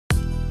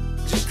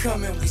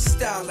coming, we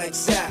style like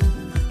Zapp.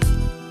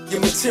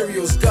 Your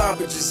material's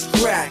garbage, it's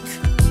crack.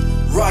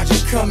 Roger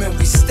coming,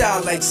 we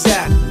style like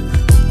Zapp.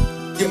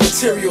 Your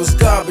material's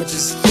garbage,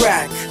 it's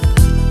crack.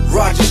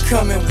 Roger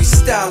coming, we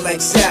style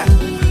like Zapp.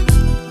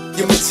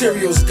 Your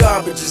material's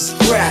garbage, it's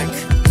crack.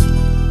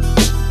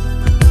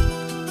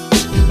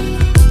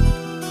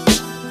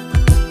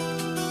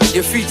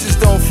 Your features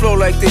don't flow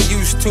like they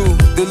used to.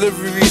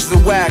 Deliveries are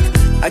whack.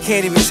 I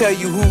can't even tell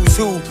you who's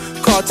who.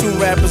 Cartoon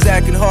rappers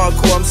acting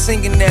hardcore. I'm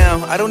singing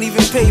now. I don't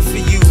even pay for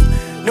you.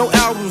 No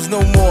albums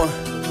no more.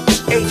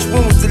 H,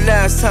 when was the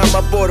last time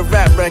I bought a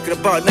rap record?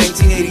 About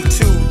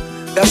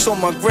 1982. That's on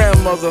my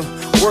grandmother.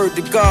 Word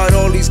to God,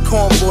 all these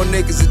cornball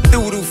niggas are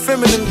doo-doo.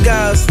 Feminine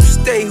guys who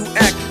stay, who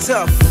act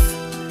tough.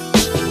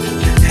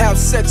 Have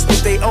sex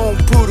with their own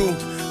poodle.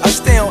 I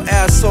stay on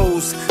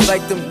assholes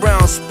like them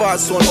brown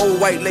spots on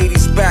old white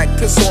ladies' back.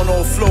 Piss on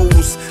all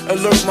flows,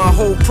 alert my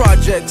whole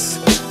projects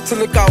to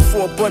look out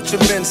for a bunch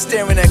of men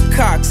staring at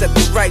cocks at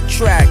the right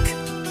track.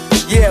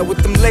 Yeah, with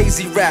them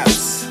lazy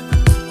raps.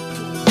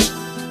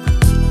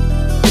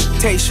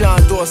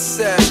 Tayshawn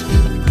Dorset.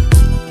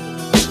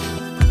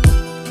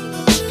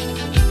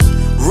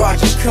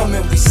 Roger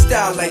coming, we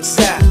style like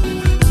Zapp.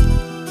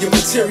 Your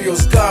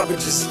material's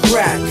garbage, it's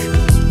crack.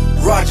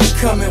 Roger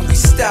coming, we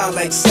style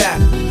like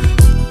Zapp.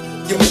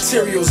 Your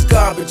material's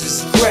garbage,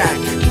 it's crack.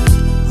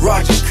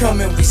 Roger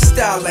coming, we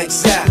style like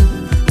Zapp.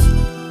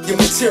 Your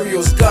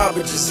material's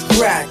garbage, it's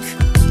crack.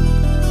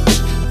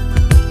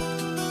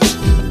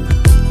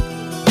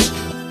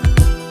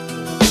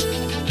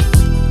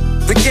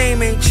 The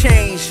game ain't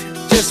changed,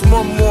 just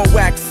one more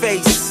whack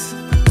face.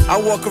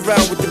 I walk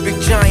around with the big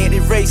giant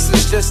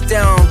erasers just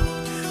down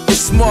your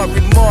smart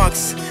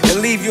remarks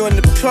and leave you in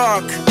the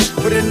park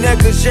with a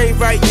negligee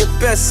writing your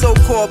best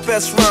so-called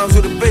best rhymes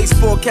with a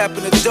baseball cap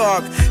in the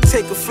dark.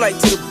 Take a flight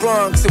to the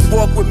Bronx and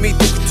walk with me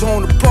through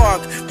Katona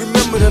Park.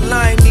 Remember, the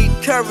lion need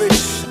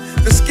courage.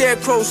 The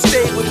scarecrow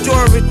stayed with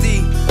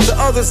Dorothy. The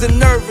others are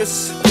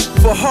nervous.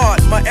 For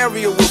heart, my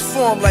area will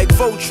form like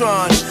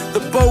Voltron.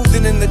 The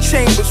Bolden and the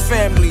Chambers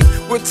family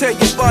will tear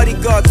your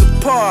bodyguards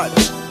apart.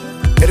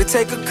 It'll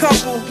take a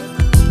couple.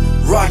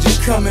 Roger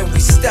coming, we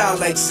style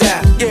like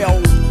Zapp. Yeah,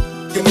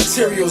 your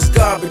material's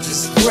garbage,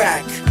 it's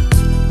crack.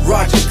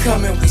 Roger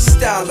coming, we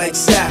style like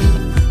Zapp.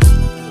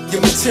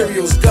 Your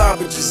material's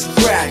garbage, it's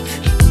crack.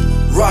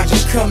 Roger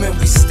coming,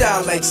 we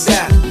style like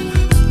Zapp.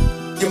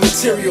 Your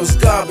material's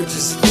garbage,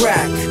 it's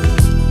crack.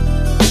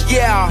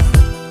 Yeah.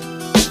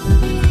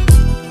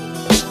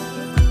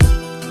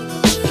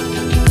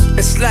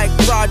 It's like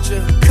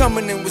Roger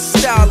coming in with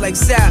style like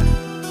Zapp.